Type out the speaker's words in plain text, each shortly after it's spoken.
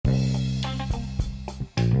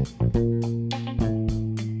I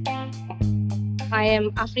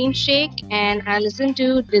am Afreen Sheikh and I listen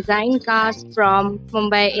to Designcast from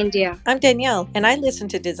Mumbai, India. I'm Danielle, and I listen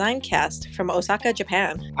to Designcast from Osaka,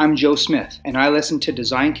 Japan. I'm Joe Smith, and I listen to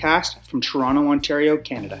Designcast from Toronto, Ontario,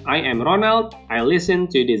 Canada. I am Ronald. I listen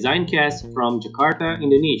to Designcast from Jakarta,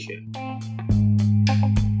 Indonesia.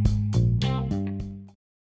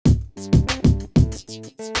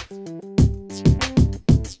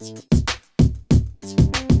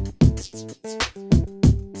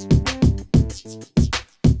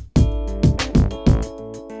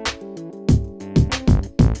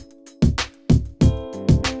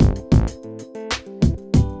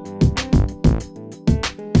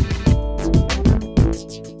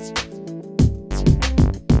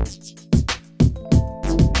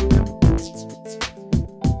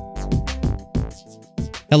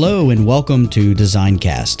 Hello and welcome to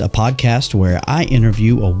Designcast, a podcast where I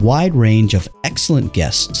interview a wide range of excellent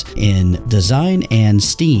guests in design and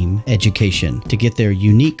STEAM education to get their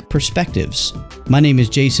unique perspectives. My name is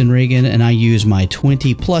Jason Reagan and I use my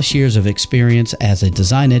 20 plus years of experience as a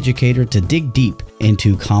design educator to dig deep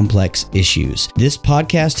into complex issues. This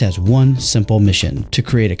podcast has one simple mission: to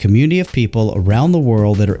create a community of people around the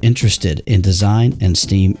world that are interested in design and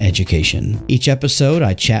STEAM education. Each episode,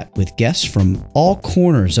 I chat with guests from all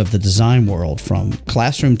corners of the design world, from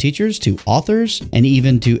classroom teachers to authors and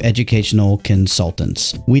even to educational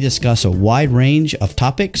consultants. We discuss a wide range of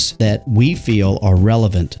topics that we feel are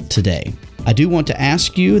relevant today. I do want to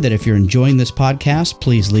ask you that if you're enjoying this podcast,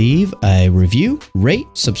 please leave a review, rate,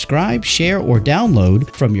 subscribe, share, or download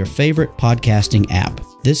from your favorite podcasting app.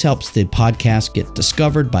 This helps the podcast get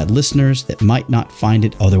discovered by listeners that might not find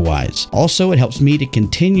it otherwise. Also, it helps me to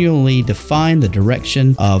continually define the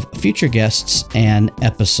direction of future guests and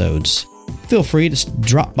episodes. Feel free to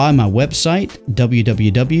drop by my website,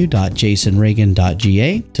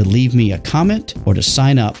 www.jasonreagan.ga, to leave me a comment or to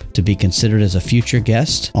sign up to be considered as a future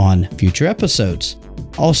guest on future episodes.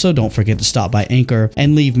 Also, don't forget to stop by Anchor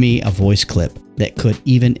and leave me a voice clip that could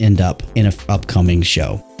even end up in an upcoming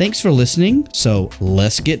show. Thanks for listening, so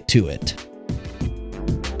let's get to it.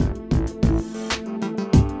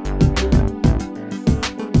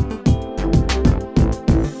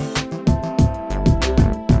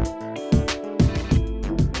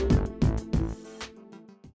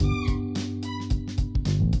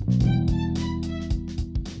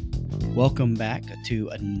 Welcome back to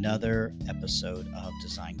another episode of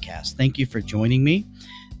Designcast. Thank you for joining me.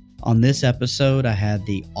 On this episode, I had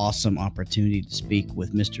the awesome opportunity to speak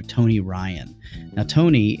with Mr. Tony Ryan. Now,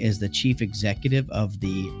 Tony is the Chief Executive of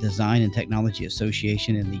the Design and Technology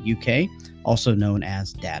Association in the UK, also known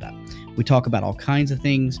as DATA. We talk about all kinds of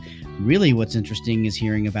things. Really, what's interesting is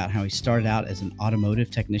hearing about how he started out as an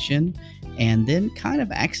automotive technician and then kind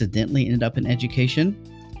of accidentally ended up in education.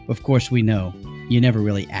 Of course, we know you never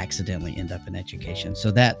really accidentally end up in education.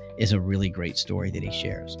 So that is a really great story that he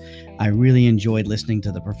shares. I really enjoyed listening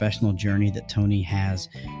to the professional journey that Tony has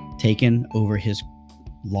taken over his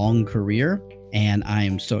long career, and I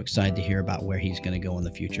am so excited to hear about where he's going to go in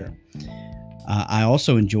the future. I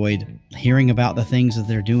also enjoyed hearing about the things that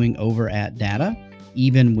they're doing over at DATA,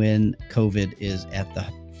 even when COVID is at the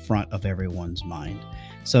front of everyone's mind.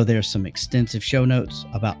 So there's some extensive show notes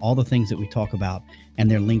about all the things that we talk about,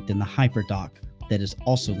 and they're linked in the hyperdoc that is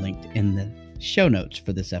also linked in the show notes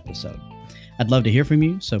for this episode. I'd love to hear from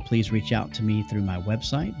you, so please reach out to me through my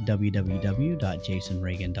website,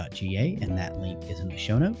 www.jasonreagan.ga, and that link is in the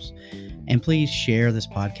show notes. And please share this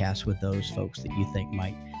podcast with those folks that you think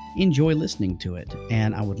might enjoy listening to it.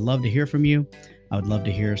 And I would love to hear from you. I would love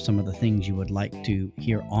to hear some of the things you would like to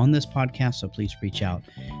hear on this podcast, so please reach out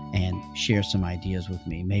and share some ideas with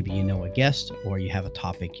me. Maybe you know a guest or you have a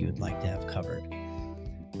topic you would like to have covered.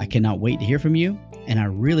 I cannot wait to hear from you, and I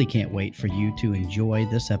really can't wait for you to enjoy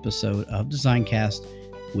this episode of Designcast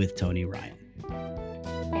with Tony Ryan.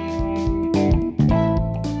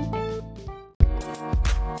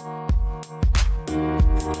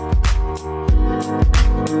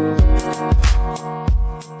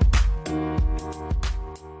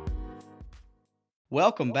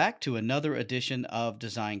 Welcome back to another edition of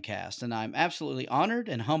Designcast, and I'm absolutely honored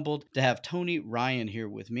and humbled to have Tony Ryan here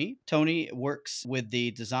with me. Tony works with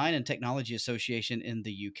the Design and Technology Association in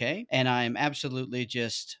the UK, and I'm absolutely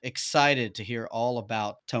just excited to hear all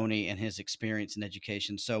about Tony and his experience in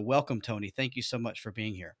education. So welcome, Tony. Thank you so much for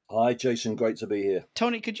being here. Hi, Jason. Great to be here.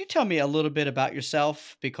 Tony, could you tell me a little bit about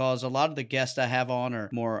yourself? Because a lot of the guests I have on are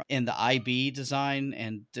more in the IB design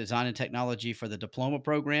and technology for the diploma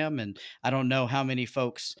program, and I don't know how many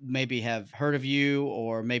folks maybe have heard of you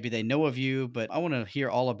or maybe they know of you, but I want to hear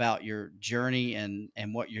all about your journey and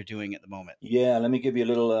what you're doing at the moment. Yeah, let me give you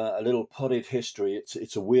a little potted history.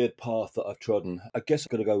 It's a weird path that I've trodden. I guess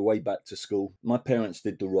I've got to go way back to school. My parents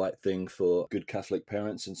did the right thing for good Catholic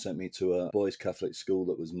parents and sent me to a boys' Catholic school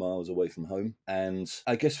that was miles away from home. And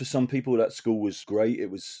I guess for some people that school was great. It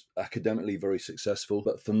was academically very successful.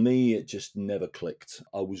 But for me, it just never clicked.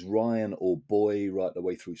 I was Ryan or boy right the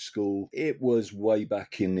way through school. It was way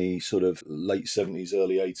back in the sort of late 70s,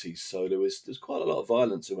 early 80s. So there's quite a lot of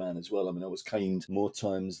violence around as well. I mean, I was caned more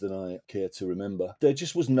times than I care to remember. There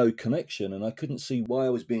just was no connection, and I couldn't see why I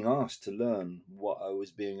was being asked to learn what I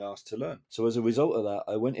was being asked to learn. So as a result of that,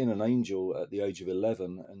 I went in an angel at the age of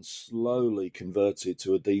 11 and slowly converted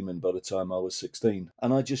to a demon by the time I was 16.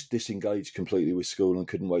 And I just disengaged completely with school and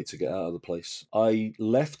couldn't wait to get out of the place. I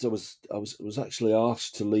left. I was actually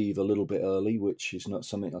asked to leave a little bit early, which is not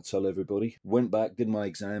something I tell everybody. Went back, did my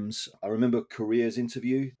exams. I remember a careers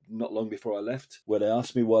interview not long before I left, where they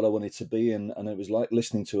asked me what I wanted to be, and it was like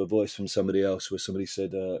listening to a voice from somebody else, where somebody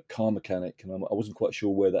said car mechanic, and I wasn't quite sure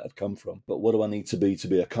where that had come from. But what do I need to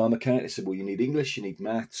be a car mechanic? They said, well, you need English, you need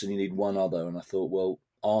maths, and you need one other. And I thought, well,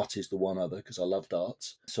 art is the one other, because I loved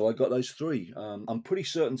arts. So I got those three. I'm pretty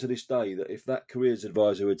certain to this day that if that careers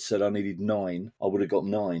advisor had said I needed 9, I would have got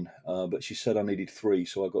 9. But she said I needed 3,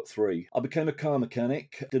 so I got 3. I became a car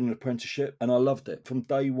mechanic, did an apprenticeship, and I loved it. From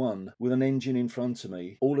day one, with an engine in front of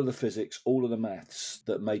me, all of the physics, all of the maths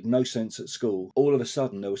that made no sense at school, all of a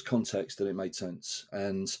sudden there was context and it made sense.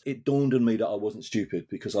 And it dawned on me that I wasn't stupid,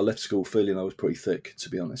 because I left school feeling I was pretty thick, to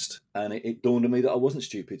be honest. And it dawned on me that I wasn't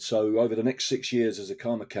stupid. So over the next 6 years as a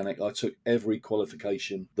car mechanic, I took every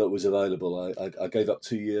qualification that was available. I gave up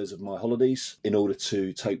 2 years of my holidays in order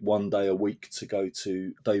to take 1 day a week to go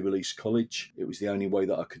to day release college. It was the only way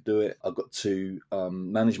that I could do it. I got to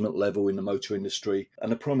management level in the motor industry,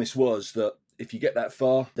 and the promise was that if you get that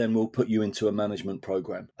far, then we'll put you into a management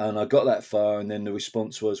program. And I got that far, and then the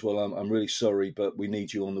response was, well, I'm really sorry, but we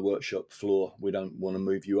need you on the workshop floor. We don't want to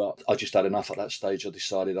move you up. I just had enough at that stage. I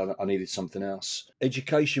decided I needed something else.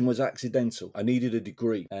 Education was accidental. I needed a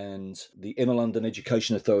degree, and the Inner London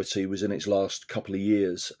Education Authority was in its last couple of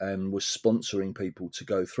years and was sponsoring people to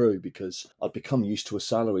go through, because I'd become used to a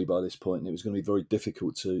salary by this point, and it was going to be very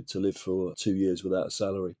difficult to live for 2 years without a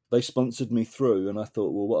salary. They sponsored me through, and I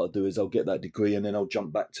thought, well, what I'll do is I'll get that degree and then I'll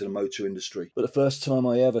jump back to the motor industry. But the first time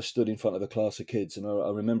I ever stood in front of a class of kids, and I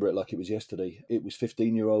remember it like it was yesterday, it was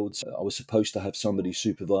 15-year-olds. I was supposed to have somebody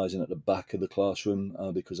supervising at the back of the classroom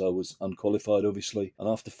because I was unqualified, obviously. And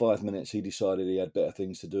after 5 minutes, he decided he had better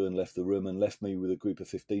things to do and left the room and left me with a group of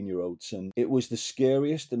 15-year-olds. And it was the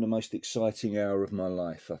scariest and the most exciting hour of my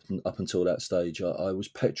life up until that stage. I was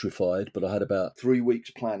petrified, but I had about 3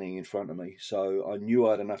 weeks planning in front of me. So I knew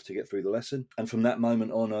I had enough to get through the lesson. And from that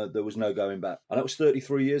moment on, there was no going back. And that was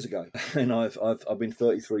 33 years ago. And I've been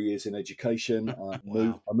 33 years in education. I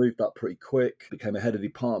moved up pretty quick, became a head of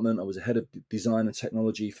department. I was a head of design and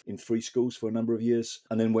technology in 3 schools for a number of years,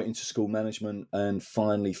 and then went into school management and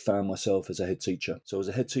finally found myself as a head teacher. So I was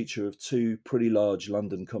a head teacher of 2 pretty large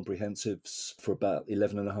London comprehensives for about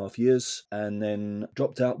 11 and a half years, and then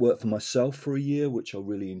dropped out, worked for myself for a year, which I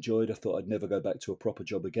really enjoyed. I thought I'd never go back to a proper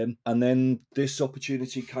job again. And then this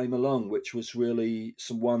opportunity came along, which was really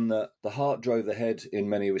one that the heart drove the head in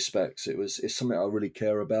many respects. It's something I really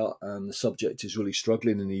care about, and the subject is really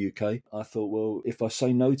struggling in the UK. I thought, well, if I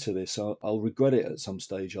say no to this, I'll regret it at some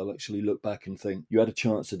stage. I'll actually look back and think, you had a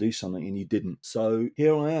chance to do something and you didn't. So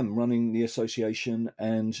here I am running the association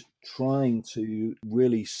and trying to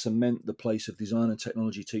really cement the place of design and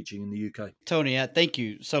technology teaching in the UK. Tony, thank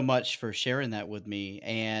you so much for sharing that with me.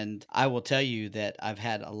 And I will tell you that I've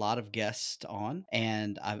had a lot of guests on,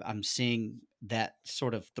 and I'm seeing that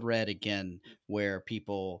sort of thread again, where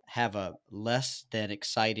people have a less than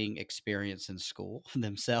exciting experience in school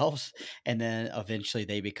themselves, and then eventually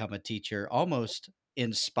they become a teacher almost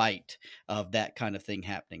in spite of that kind of thing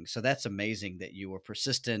happening. So that's amazing that you were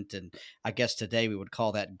persistent, and I guess today we would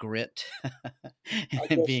call that grit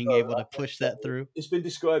and being able to push that through. It's been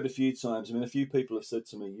described a few times. I mean, a few people have said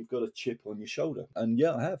to me, you've got a chip on your shoulder. And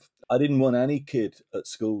yeah, I have. I didn't want any kid at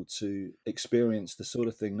school to experience the sort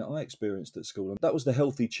of thing that I experienced at school. And that was the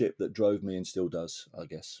healthy chip that drove me and still does, I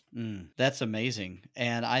guess. That's amazing.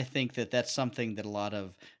 And I think that that's something that a lot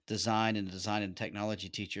of design and technology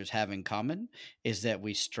teachers have in common, is that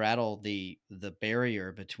we straddle the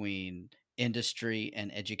barrier between industry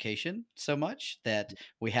and education so much that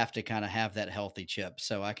we have to kind of have that healthy chip.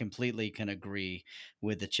 So I completely can agree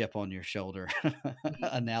with the chip on your shoulder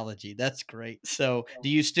analogy. That's great. So do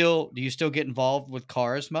you still get involved with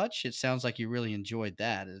cars much? It sounds like you really enjoyed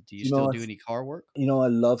that. Do you You still know, do any car work? I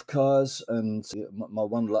love cars, and my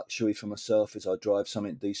one luxury for myself is I drive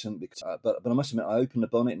something decent. Because, but I must admit, I open the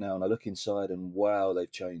bonnet now and I look inside, and wow,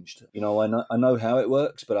 they've changed. I know how it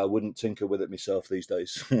works, but I wouldn't tinker with it myself these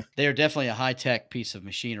days. They're definitely a high tech piece of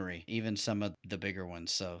machinery, even some of the bigger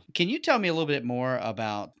ones. So, can you tell me a little bit more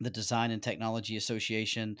about the Design and Technology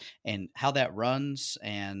Association and how that runs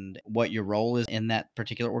and what your role is in that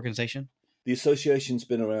particular organization? The association's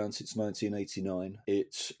been around since 1989.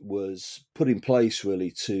 It was put in place really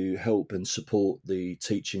to help and support the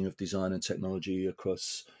teaching of design and technology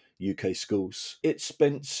across UK schools. It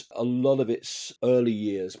spent a lot of its early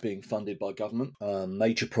years being funded by government.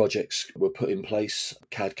 Major projects were put in place.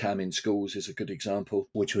 CAD/CAM in schools is a good example,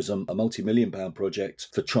 which was a multi-million pound project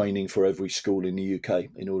for training for every school in the UK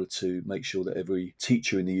in order to make sure that every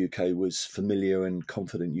teacher in the UK was familiar and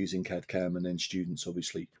confident using CAD/CAM, and then students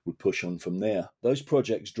obviously would push on from there. Those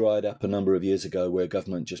projects dried up a number of years ago where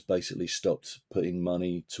government just basically stopped putting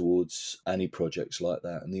money towards any projects like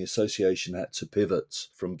that, and the association had to pivot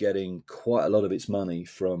from getting quite a lot of its money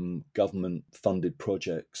from government funded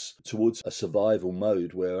projects towards a survival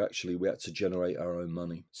mode where actually we had to generate our own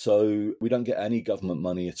money. So we don't get any government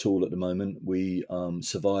money at all at the moment. We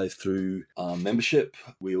survive through membership.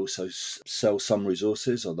 We also sell some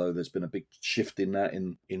resources, although there's been a big shift in that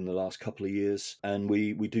in the last couple of years. And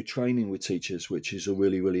we do training with teachers, which is a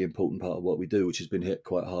really, really important part of what we do, which has been hit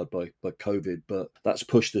quite hard by COVID, but that's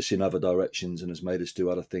pushed us in other directions and has made us do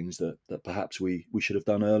other things that perhaps we should have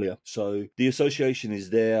done earlier. So the association is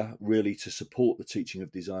there really to support the teaching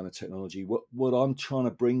of design and technology. What I'm trying to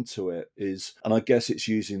bring to it is, and I guess it's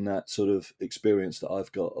using that sort of experience that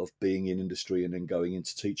I've got of being in industry and then going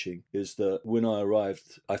into teaching, is that when I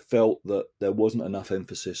arrived, I felt that there wasn't enough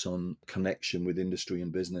emphasis on connection with industry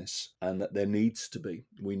and business, and that there needs to be.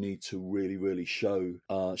 We need to really, really show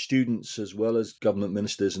students as well as government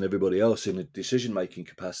ministers and everybody else in a decision-making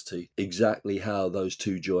capacity exactly how those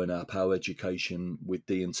two join up, how education with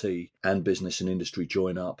D&T and business and industry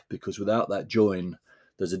join up, because without that join,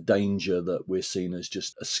 there's a danger that we're seen as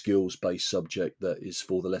just a skills-based subject that is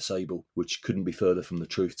for the less able, which couldn't be further from the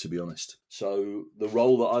truth, to be honest. So the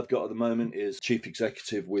role that I've got at the moment is chief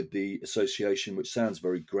executive with the association, which sounds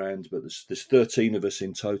very grand, but there's 13 of us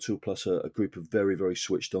in total, plus a group of very, very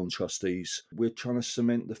switched-on trustees. We're trying to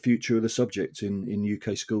cement the future of the subject in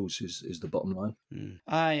UK schools is the bottom line.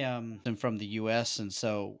 I am from the US, and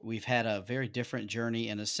so we've had a very different journey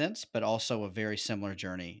in a sense, but also a very similar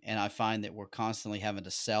journey. And I find that we're constantly having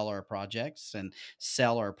to sell our projects and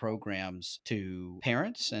sell our programs to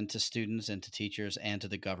parents and to students and to teachers and to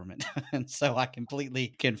the government. And so I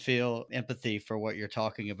completely can feel empathy for what you're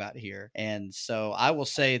talking about here. And so I will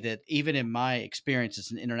say that even in my experience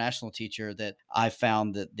as an international teacher, that I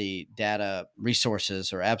found that the data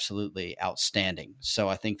resources are absolutely outstanding. So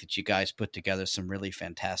I think that you guys put together some really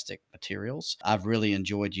fantastic materials. I've really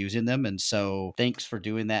enjoyed using them. And so thanks for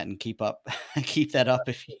doing that, and keep that up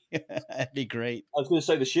if you, that'd be great. I was going to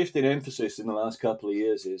say the shift in emphasis in the last couple of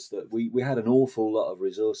years is that we had an awful lot of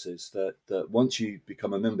resources that once you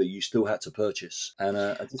become a member, you still had to purchase. And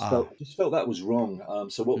I just felt that was wrong.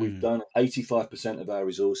 So what we've done, 85% of our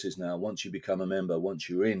resources now, once you become a member, once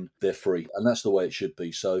you're in, they're free. And that's the way it should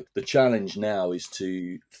be. So the challenge now is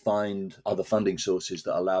to find other funding sources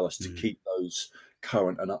that allow us to keep those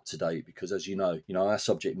current and up to date, because as you know, our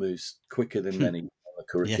subject moves quicker than many.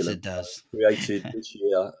 Curriculum. Yes, it does. Created this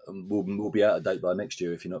year and will be out of date by next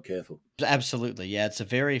year if you're not careful. Absolutely. Yeah. It's a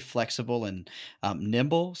very flexible and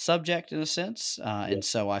nimble subject in a sense. And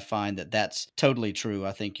so I find that that's totally true.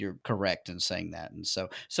 I think you're correct in saying that. And so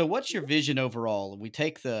what's your vision overall? We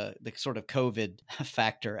take the sort of COVID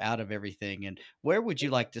factor out of everything, and where would you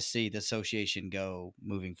like to see the association go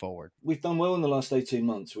moving forward? We've done well in the last 18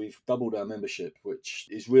 months. We've doubled our membership, which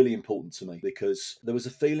is really important to me, because there was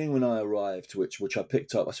a feeling when I arrived, which I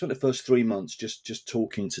picked up. I spent the first 3 months just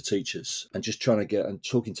talking to teachers and just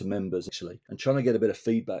talking to members actually, and trying to get a bit of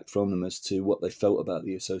feedback from them as to what they felt about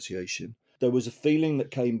the association. There was a feeling that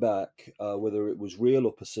came back, whether it was real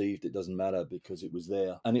or perceived, it doesn't matter because it was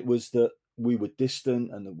there. And it was that we were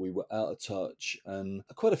distant and that we were out of touch. And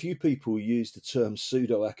quite a few people used the term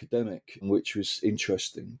pseudo-academic, which was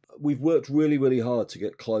interesting. We've worked really, really hard to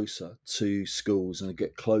get closer to schools and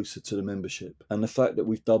get closer to the membership. And the fact that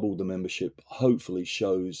we've doubled the membership hopefully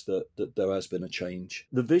shows that there has been a change.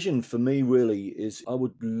 The vision for me really is I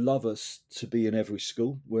would love us to be in every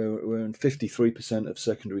school. We're in 53% of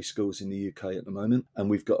secondary schools in the UK at the moment, and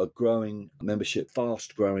we've got a growing membership,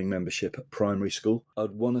 fast growing membership at primary school.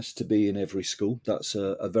 I'd want us to be in every school. That's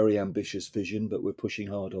a very ambitious vision, but we're pushing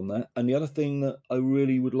hard on that. And the other thing that I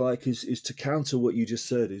really would like is to counter what you just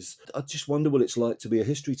said is I just wonder what it's like to be a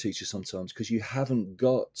history teacher sometimes, because you haven't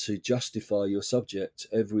got to justify your subject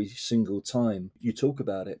every single time you talk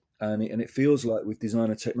about it. And it feels like with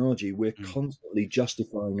design and technology, we're constantly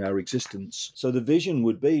justifying our existence. So the vision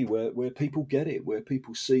would be where people get it, where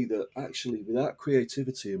people see that actually without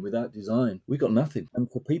creativity and without design, we got nothing.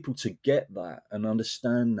 And for people to get that and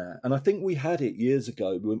understand that. And I think we had it years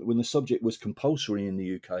ago when the subject was compulsory in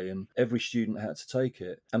the UK and every student had to take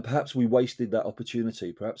it. And perhaps we wasted that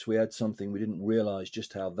opportunity. Perhaps we had something we didn't realise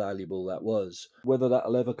just how valuable that was. Whether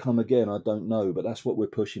that'll ever come again, I don't know. But that's what we're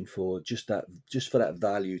pushing for, just for that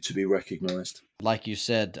value to be recognized. Like you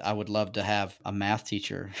said, I would love to have a math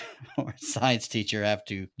teacher or a science teacher have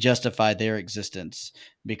to justify their existence,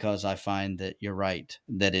 because I find that you're right,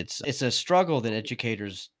 that it's a struggle that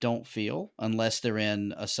educators don't feel unless they're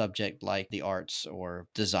in a subject like the arts or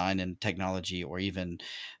design and technology or even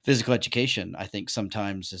physical education. I think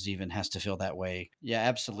sometimes has to feel that way. Yeah,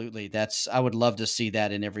 absolutely. I would love to see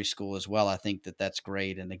that in every school as well. I think that that's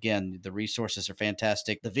great. And again, the resources are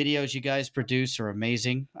fantastic. The videos you guys produce are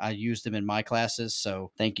amazing. I use them in my classes.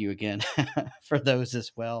 So thank you again for those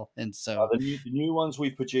as well. And so the new ones we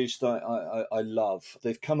produced, I love.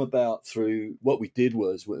 They've come about through what we did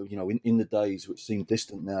was, in the days which seem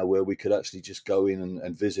distant now, where we could actually just go in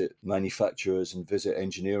and visit manufacturers and visit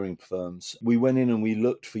engineering firms. We went in and we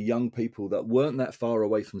looked for young people that weren't that far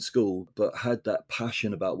away from school, but had that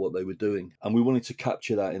passion about what they were doing. And we wanted to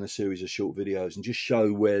capture that in a series of short videos and just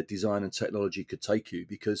show where design and technology could take you.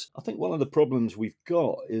 Because I think one of the problems we've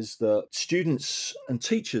got is that students and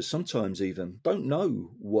teachers sometimes even don't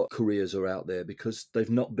know what careers are out there because they've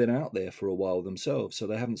not been out there for a while themselves, so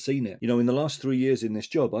they haven't seen it. In the last 3 years in this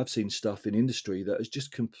job, I've seen stuff in industry that has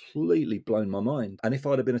just completely blown my mind. And if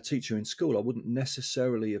I'd have been a teacher in school, I wouldn't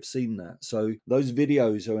necessarily have seen that. So those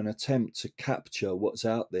videos are an attempt to capture what's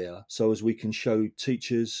out there so as we can show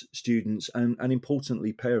teachers, students, and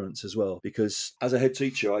importantly parents as well. Because as a head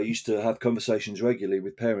teacher, I used to have conversations regularly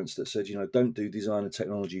with parents that said, don't do design and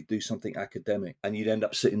technology, do something academic. And you'd end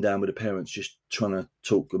up sitting down with the parents just trying to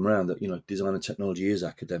talk them around that, design and technology is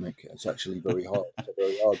academic. It's actually very hard. It's a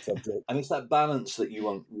very hard subject. And it's that balance that you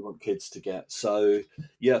want kids to get. So,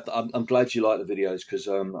 yeah, I'm glad you like the videos because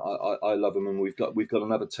I love them. And we've got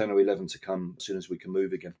another 10 or 11 to come as soon as we can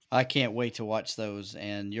move again. I can't wait to watch those.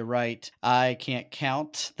 And you're right. I can't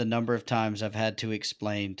count the number of times I've had to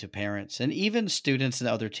explain to parents and even students and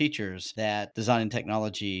other teachers that design and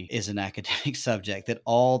technology is an academic subject, that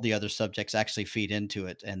all the other subjects actually feed into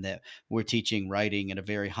it, and that we're teaching writing at a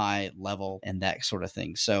very high level and that sort of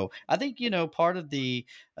thing. So I think, part of the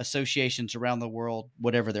associations around the world,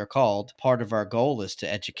 whatever they're called, part of our goal is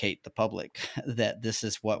to educate the public that this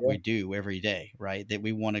is what we do every day, right? That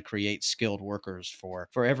we want to create skilled workers for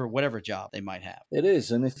whatever job they might have. It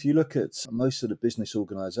is. And if you look at most of the business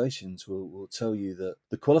organizations will tell you that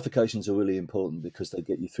the qualifications are really important because they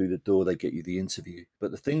get you through the door, they get you the interview.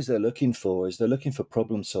 But the things they're looking for is they're looking for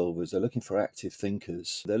problem solvers, they're looking for active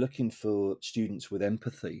thinkers, they're looking for students with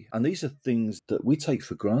empathy. And these are things that we take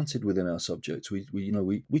for granted within our subjects. We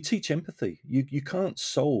teach empathy. You can't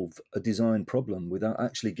solve a design problem without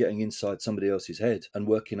actually getting inside somebody else's head and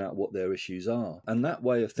working out what their issues are. And that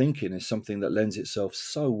way of thinking is something that lends itself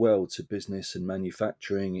so well to business and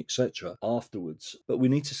manufacturing, etc. afterwards. But we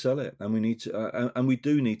need to sell it, and we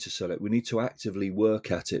do need to sell it. We need to actively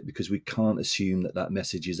work at it because we can't assume that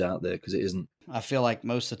message is out there, because it isn't. I feel like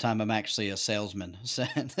most of the time I'm actually a salesman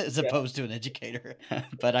as opposed to an educator.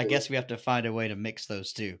 But I guess we have to find a way to mix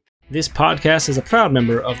those two. This podcast is a proud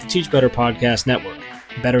member of the Teach Better Podcast Network.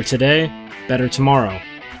 Better today, better tomorrow,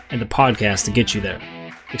 and the podcast to get you there.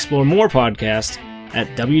 Explore more podcasts at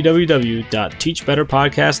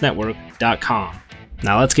www.teachbetterpodcastnetwork.com.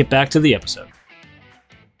 Now let's get back to the episode.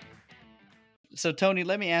 So, Tony,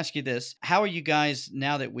 let me ask you this. How are you guys,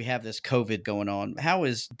 now that we have this COVID going on, how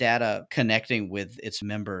is data connecting with its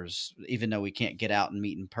members, even though we can't get out and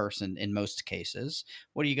meet in person in most cases?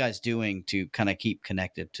 What are you guys doing to kind of keep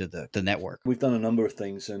connected to the network? We've done a number of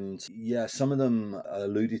things, and yeah, some of them I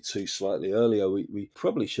alluded to slightly earlier. We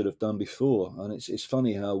probably should have done before, and it's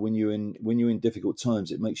funny how when you're in difficult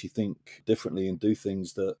times, it makes you think differently and do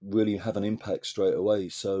things that really have an impact straight away.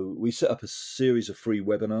 So we set up a series of free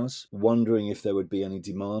webinars, wondering if there would be any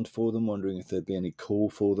demand for them, wondering if there'd be any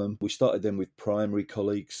call for them. We started them with primary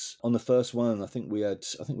colleagues. On the first one, I think we had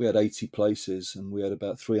 80 places, and we had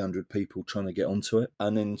about 300 people trying to get onto it.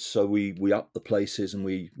 And then so we upped the places, and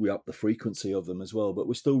we upped the frequency of them as well. But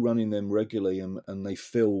we're still running them regularly, and they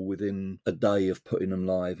fill within a day of putting them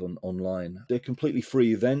live online. They're completely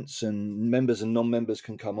free events, and members and non-members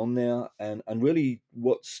can come on there. And really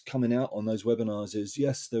what's coming out on those webinars is,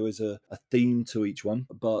 yes, there is a theme to each one,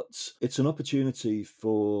 but it's an opportunity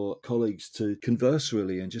for colleagues to converse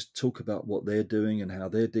really and just talk about what they're doing and how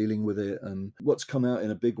they're dealing with it. And what's come out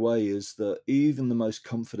in a big way is that even the most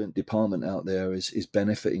confident department out there is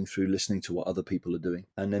benefiting through listening to what other people are doing.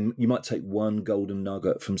 And then you might take one golden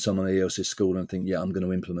nugget from somebody else's school and think, yeah, I'm going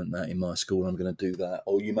to implement that in my school. I'm going to do that.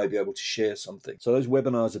 Or you may be able to share something. So those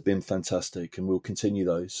webinars have been fantastic, and we'll continue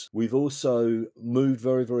those. We've also moved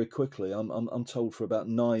very, very quickly. I'm told for about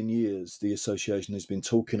 9 years, the association has been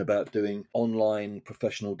talking about doing online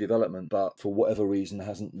professional development, but for whatever reason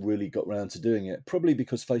hasn't really got round to doing it. Probably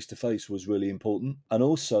because face-to-face was really important. And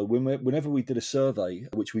also, whenever we did a survey,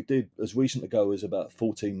 which we did as recent ago as about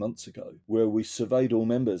 14 months ago, where we surveyed all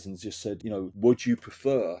members and just said, would you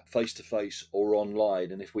prefer face-to-face or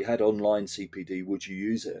online? And if we had online CPD, would you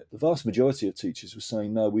use it? The vast majority of teachers were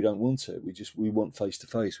saying, no, we don't want it. We want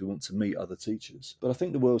face-to-face. We want to meet other teachers. But I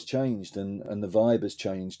think the world's changed, and the vibe has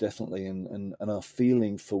changed definitely, and our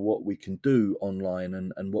feeling for what we can do online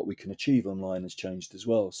and what we can achieve online has changed as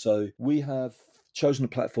well. So we have chosen a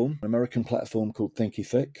platform, an American platform called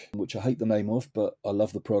Thinkific, which I hate the name of, but I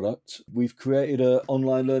love the product. We've created an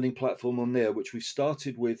online learning platform on there, which we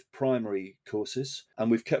started with primary courses,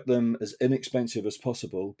 and we've kept them as inexpensive as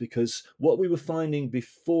possible, because what we were finding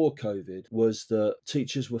before COVID was that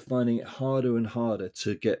teachers were finding it harder and harder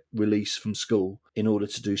to get release from school in order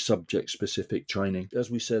to do subject-specific training.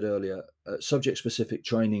 As we said earlier, subject-specific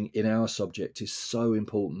training in our subject is so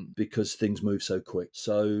important because things move so quick.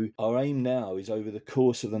 So our aim now is over the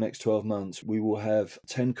course of the next 12 months, we will have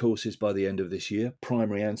 10 courses by the end of this year,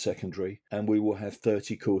 primary and secondary, and we will have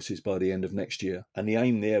 30 courses by the end of next year. And the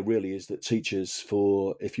aim there really is that teachers,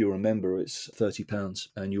 if you're a member, it's £30,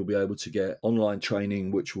 and you'll be able to get online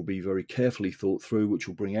training, which will be very carefully thought through, which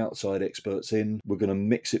will bring outside experts in. We're going to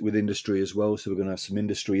mix it with industry as well, so we're going to have some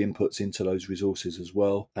industry inputs into those resources as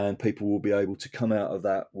well, and people will be able to come out of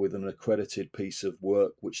that with an accredited piece of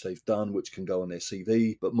work which they've done, which can go on their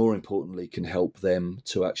CV, but more importantly can help them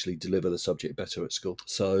to actually deliver the subject better at school.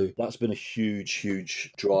 So that's been a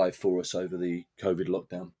huge drive for us over the COVID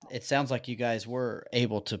lockdown. It sounds like you guys were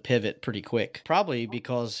able to pivot pretty quick, probably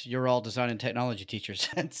because you're all design and technology teachers,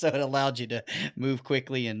 and so it allowed you to move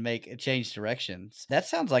quickly and change directions. That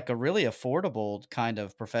sounds like a really affordable kind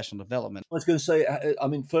of professional development. I was going to say, I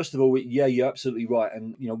mean, first of all, you're absolutely right.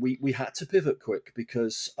 And, we had to pivot quick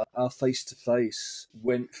because our face-to-face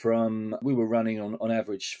went from, we were running on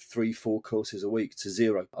average 3-4 courses a week to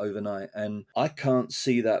 0 overnight. And I can't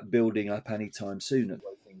see that building up anytime soon at the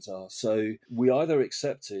way things are. So we either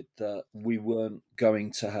accepted that we weren't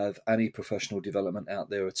going to have any professional development out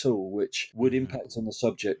there at all, which would impact on the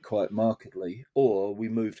subject quite markedly, or we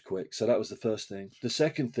moved quick. So that was the first thing. The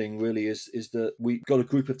second thing really is that we got a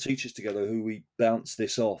group of teachers together who we bounced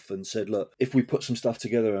this off and said, look, if we put some stuff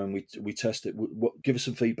together and we test it, give us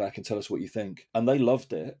some feedback and tell us what you think. And they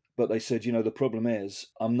loved it, but they said, the problem is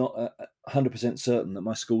I'm not 100% certain that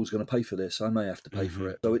my school's going to pay for this. I may have to pay for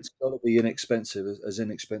it. So it's got to be inexpensive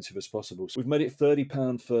as possible. So we've made it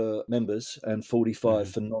 £30 for members and £45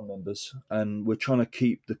 for non-members, and we're trying to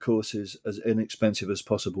keep the courses as inexpensive as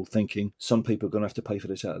possible, thinking some people are going to have to pay for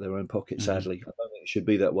this out of their own pocket, sadly. I don't think it should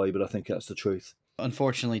be that way, but I think that's the truth.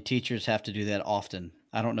 Unfortunately, teachers have to do that often.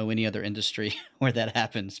 I don't know any other industry where that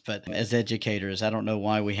happens, but as educators, I don't know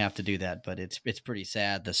why we have to do that, but it's pretty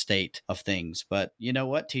sad, the state of things. But you know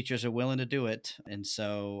what? Teachers are willing to do it. And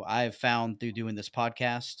so I've found through doing this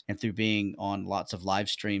podcast and through being on lots of live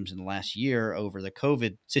streams in the last year over the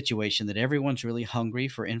COVID situation that everyone's really hungry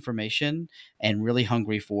for information and really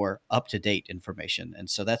hungry for up-to-date information. And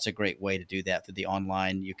so that's a great way to do that through the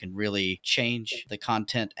online. You can really change the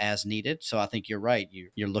content as needed. So I think you're right.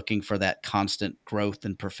 You're looking for that constant growth growth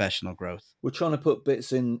and professional growth. We're trying to put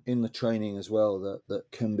bits in the training as well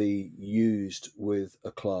that can be used with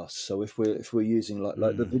a class. So if we're using like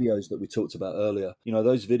the videos that we talked about earlier,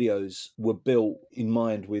 those videos were built in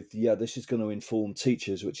mind with, this is going to inform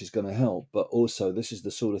teachers, which is going to help, but also this is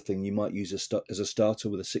the sort of thing you might use as a starter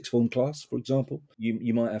with a sixth form class, for example.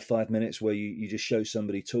 You might have 5 minutes where you just show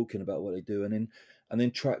somebody talking about what they do, and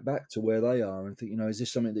then track back to where they are and think, is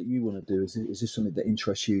this something that you want to do? Is this something that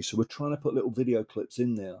interests you? So we're trying to put little video clips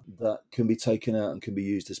in there that can be taken out and can be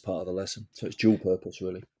used as part of the lesson. So it's dual purpose,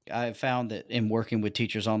 really. I've found that in working with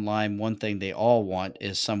teachers online, one thing they all want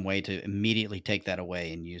is some way to immediately take that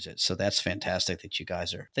away and use it. So that's fantastic that you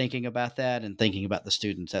guys are thinking about that and thinking about the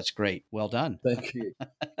students. That's great. Well done. Thank you.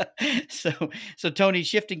 So Tony,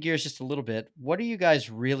 shifting gears just a little bit, what are you guys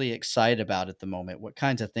really excited about at the moment? What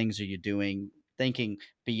kinds of things are you doing? Thinking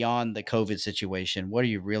beyond the COVID situation, what are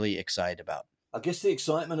you really excited about? I guess the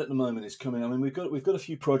excitement at the moment is coming. I mean, we've got a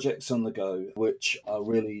few projects on the go which are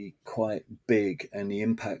really quite big, and the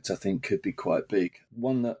impact I think could be quite big.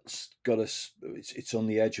 One that's got us, it's on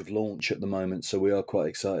the edge of launch at the moment, so we are quite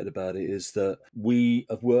excited about it, is that we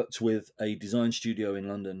have worked with a design studio in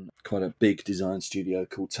London, quite a big design studio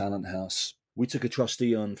called Talent House. We took a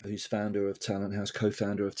trustee on who's founder of Talent House,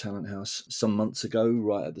 co-founder of Talent House, some months ago,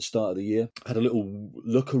 right at the start of the year. Had a little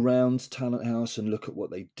look around Talent House and look at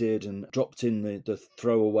what they did, and dropped in the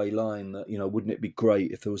throwaway line that, wouldn't it be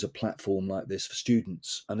great if there was a platform like this for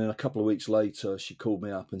students? And then a couple of weeks later, she called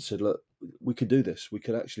me up and said, look, we could do this. We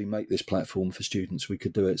could actually make this platform for students. We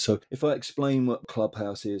could do it. So if I explain what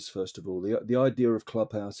Clubhouse is, first of all, the idea of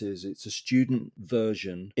Clubhouse is it's a student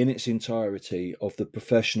version in its entirety of the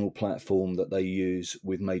professional platform that they use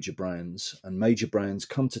with major brands. And major brands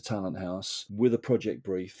come to Talent House with a project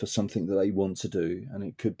brief for something that they want to do. And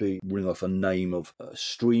it could be ring off a name of a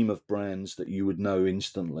stream of brands that you would know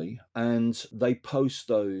instantly. And they post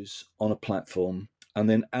those on a platform. And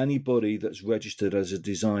then anybody that's registered as a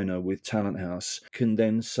designer with Talent House can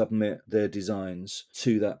then submit their designs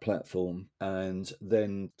to that platform. And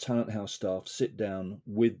then Talent House staff sit down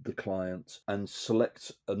with the client and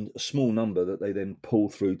select a small number that they then pull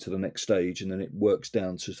through to the next stage. And then it works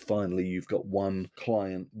down to finally you've got one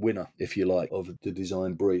client winner, if you like, of the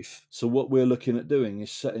design brief. So what we're looking at doing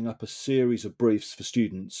is setting up a series of briefs for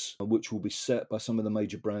students, which will be set by some of the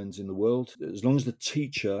major brands in the world. As long as the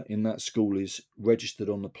teacher in that school is registered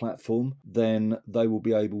on the platform, then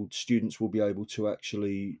students will be able to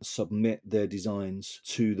actually submit their designs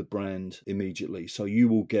to the brand immediately. So you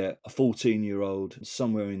will get a 14-year-old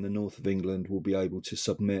somewhere in the north of England will be able to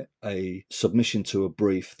submit a submission to a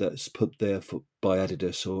brief that's put there by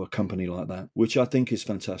Adidas or a company like that, which I think is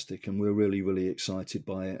fantastic, and we're really, really excited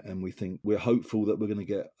by it. And we're hopeful that we're going to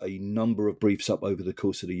get a number of briefs up over the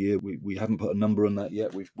course of the year. We haven't put a number on that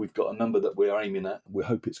yet. We've got a number that we're aiming at. We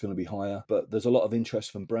hope it's going to be higher, but there's a lot of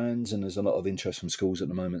interest from brands and there's a lot of interest from schools at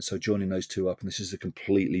the moment. So joining those two up, and this is a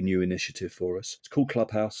completely new initiative for us. It's called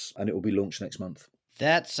Clubhouse, and it will be launched next month.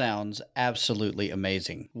 That sounds absolutely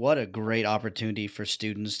amazing. What a great opportunity for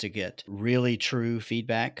students to get really true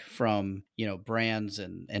feedback from, brands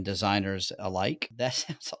and designers alike. That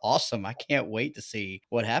sounds awesome. I can't wait to see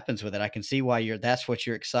what happens with it. I can see why that's what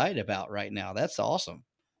you're excited about right now. That's awesome.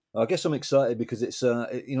 I guess I'm excited because it's,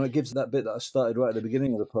 it gives that bit that I started right at the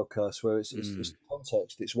beginning of the podcast where it's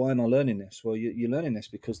context. It's why am I learning this? Well, you're learning this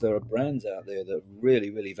because there are brands out there that really,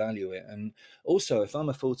 really value it. And also, if I'm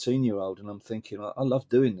a 14-year-old and I'm thinking, I love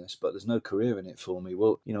doing this, but there's no career in it for me.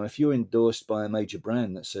 Well, if you're endorsed by a major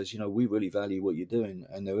brand that says, we really value what you're doing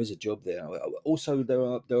and there is a job there. Also, there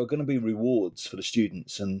are going to be rewards for the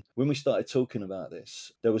students. And when we started talking about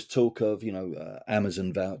this, there was talk of,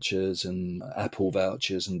 Amazon vouchers and Apple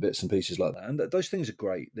vouchers and bits and pieces like that, and those things are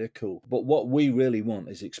great, they're cool, but what we really want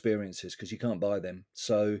is experiences, because you can't buy them.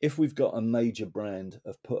 So if we've got a major brand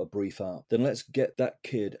have put a brief up, then let's get that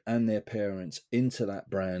kid and their parents into that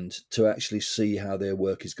brand to actually see how their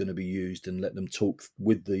work is going to be used, and let them talk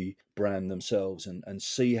with the brand themselves and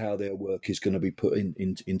see how their work is going to be put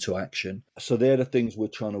into action. So they're the things we're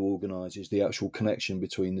trying to organize, is the actual connection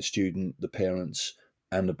between the student, the parents,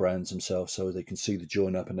 and the brands themselves, so they can see the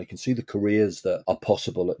join up and they can see the careers that are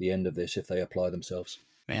possible at the end of this if they apply themselves.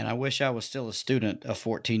 Man, I wish I was still a student of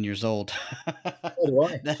 14 years old. So do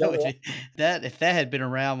I. If that had been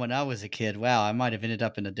around when I was a kid, wow, I might have ended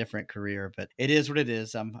up in a different career, but it is what it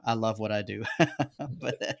is. I love what I do,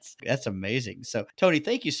 but that's amazing. So Tony,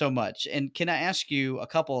 thank you so much. And can I ask you a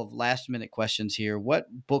couple of last minute questions here? What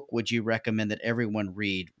book would you recommend that everyone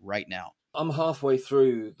read right now? I'm halfway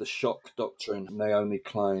through The Shock Doctrine, Naomi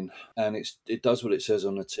Klein, and it does what it says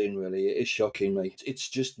on the tin, really. It is shocking me. It's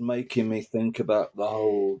just making me think about the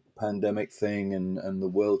whole pandemic thing and the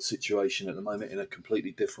world situation at the moment in a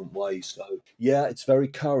completely different way. So, yeah, it's very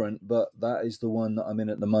current, but that is the one that I'm in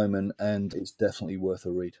at the moment, and it's definitely worth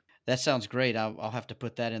a read. That sounds great. I'll have to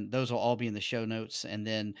put that in. Those will all be in the show notes. And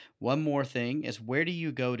then one more thing is, where do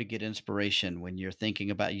you go to get inspiration when you're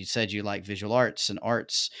thinking about, you said you like visual arts and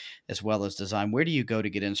arts as well as design. Where do you go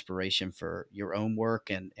to get inspiration for your own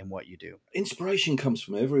work and what you do? Inspiration comes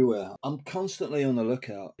from everywhere. I'm constantly on the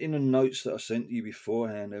lookout. In the notes that I sent you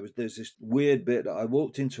beforehand, there's this weird bit that I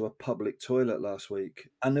walked into a public toilet last week,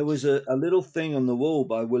 and there was a little thing on the wall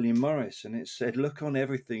by William Morris, and it said, "Look on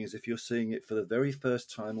everything as if you're seeing it for the very first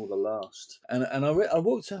time or the last." And I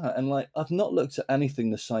walked out, and like, I've not looked at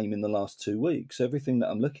anything the same in the last 2 weeks. Everything that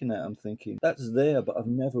I'm looking at, I'm thinking that's there, but I've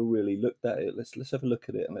never really looked at it. Let's have a look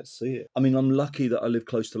at it and let's see it. I mean, I'm lucky that I live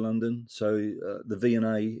close to London, so the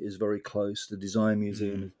V&A is very close. The Design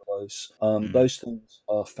Museum is close. Those things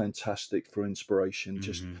are fantastic for inspiration.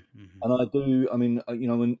 And I do. I mean, you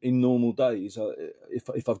know, in normal days,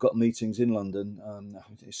 if I've got meetings in London,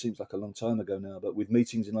 it seems like a long time ago now, but with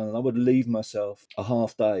meetings in London, I would leave myself a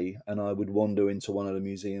half day and I would wander into one of the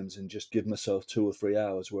museums and just give myself 2 or 3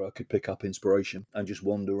 hours where I could pick up inspiration and just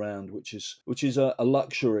wander around, which is a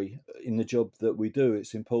luxury in the job that we do.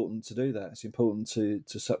 It's important to do that. It's important to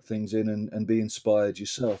suck things in and be inspired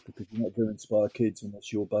yourself, because you're not going to inspire kids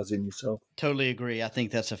unless you're buzzing yourself. Totally agree. I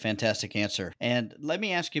think that's a fantastic answer. And let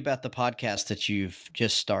me ask you about the podcast that you've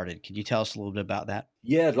just started. Can you tell us a little bit about that?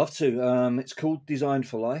 Yeah, I'd love to. It's called Design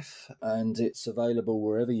for Life, and it's available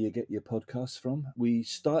wherever you get your podcasts from. We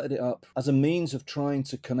started it up as a means of trying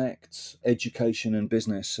to connect education and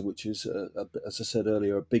business, which is, as I said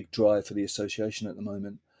earlier, a big drive for the association at the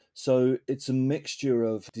moment. So it's a mixture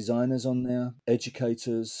of designers on there,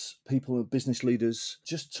 educators, people, business leaders,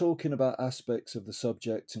 just talking about aspects of the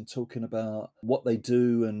subject and talking about what they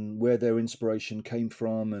do and where their inspiration came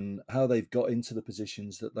from and how they've got into the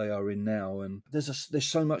positions that they are in now. And there's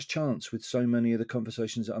so much chance with so many of the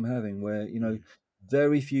conversations that I'm having where, you know,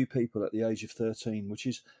 very few people at the age of 13, which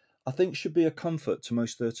is, I think, should be a comfort to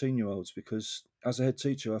most 13-year-olds, because as a head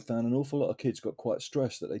teacher, I found an awful lot of kids got quite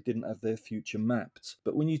stressed that they didn't have their future mapped.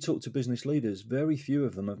 But when you talk to business leaders, very few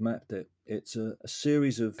of them have mapped it. It's a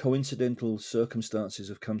series of coincidental circumstances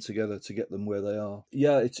have come together to get them where they are.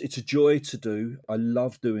 Yeah, it's a joy to do. I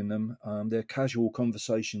love doing them. They're casual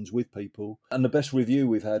conversations with people. And the best review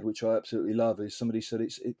we've had, which I absolutely love, is somebody said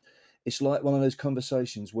it's like one of those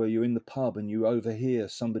conversations where you're in the pub and you overhear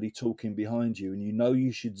somebody talking behind you and you know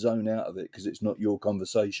you should zone out of it because it's not your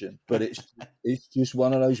conversation, but it's just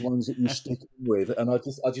one of those ones that you stick with. And I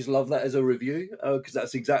just love that as a review, because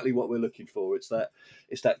that's exactly what we're looking for. It's that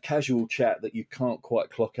casual chat that you can't quite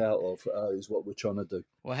clock out of, is what we're trying to do.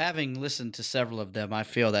 Well, having listened to several of them, I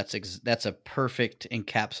feel that's a perfect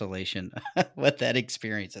encapsulation of what that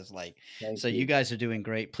experience is like. Thank So you. you guys are doing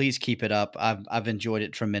great. Please keep it up. I've enjoyed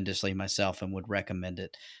it tremendously myself and would recommend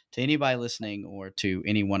it to anybody listening or to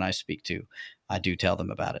anyone I speak to. I do tell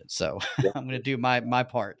them about it. So I'm going to do my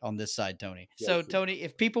part on this side, Tony. So sure. Tony,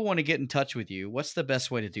 if people want to get in touch with you, what's the best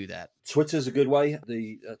way to do that? Twitter's a good way.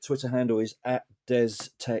 The Twitter handle is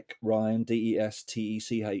 @DesTechRyan,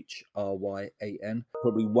 DESTECHRYAN.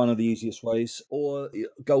 Probably one of the easiest ways. Or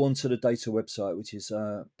go onto the data website, which is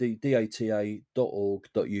data.org.uk.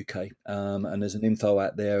 And there's an info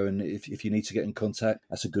out there. And if you need to get in contact,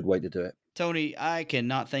 that's a good way to do it. Tony, I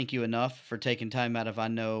cannot thank you enough for taking time out of, I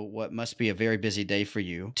know, what must be a very busy day for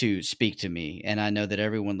you to speak to me. And I know that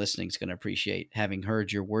everyone listening is going to appreciate having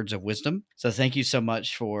heard your words of wisdom. So thank you so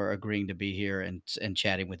much for agreeing to be here and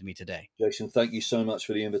chatting with me today. Jason, thank you so much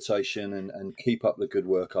for the invitation, and keep up the good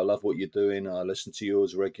work. I love what you're doing. I listen to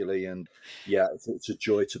yours regularly, and yeah, it's a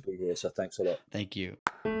joy to be here. So thanks a lot. Thank you.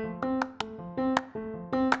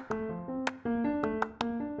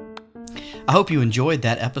 I hope you enjoyed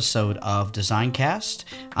that episode of DesignCast.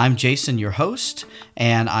 I'm Jason, your host,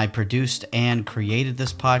 and I produced and created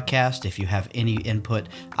this podcast. If you have any input,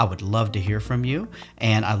 I would love to hear from you,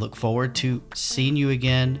 and I look forward to seeing you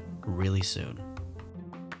again really soon.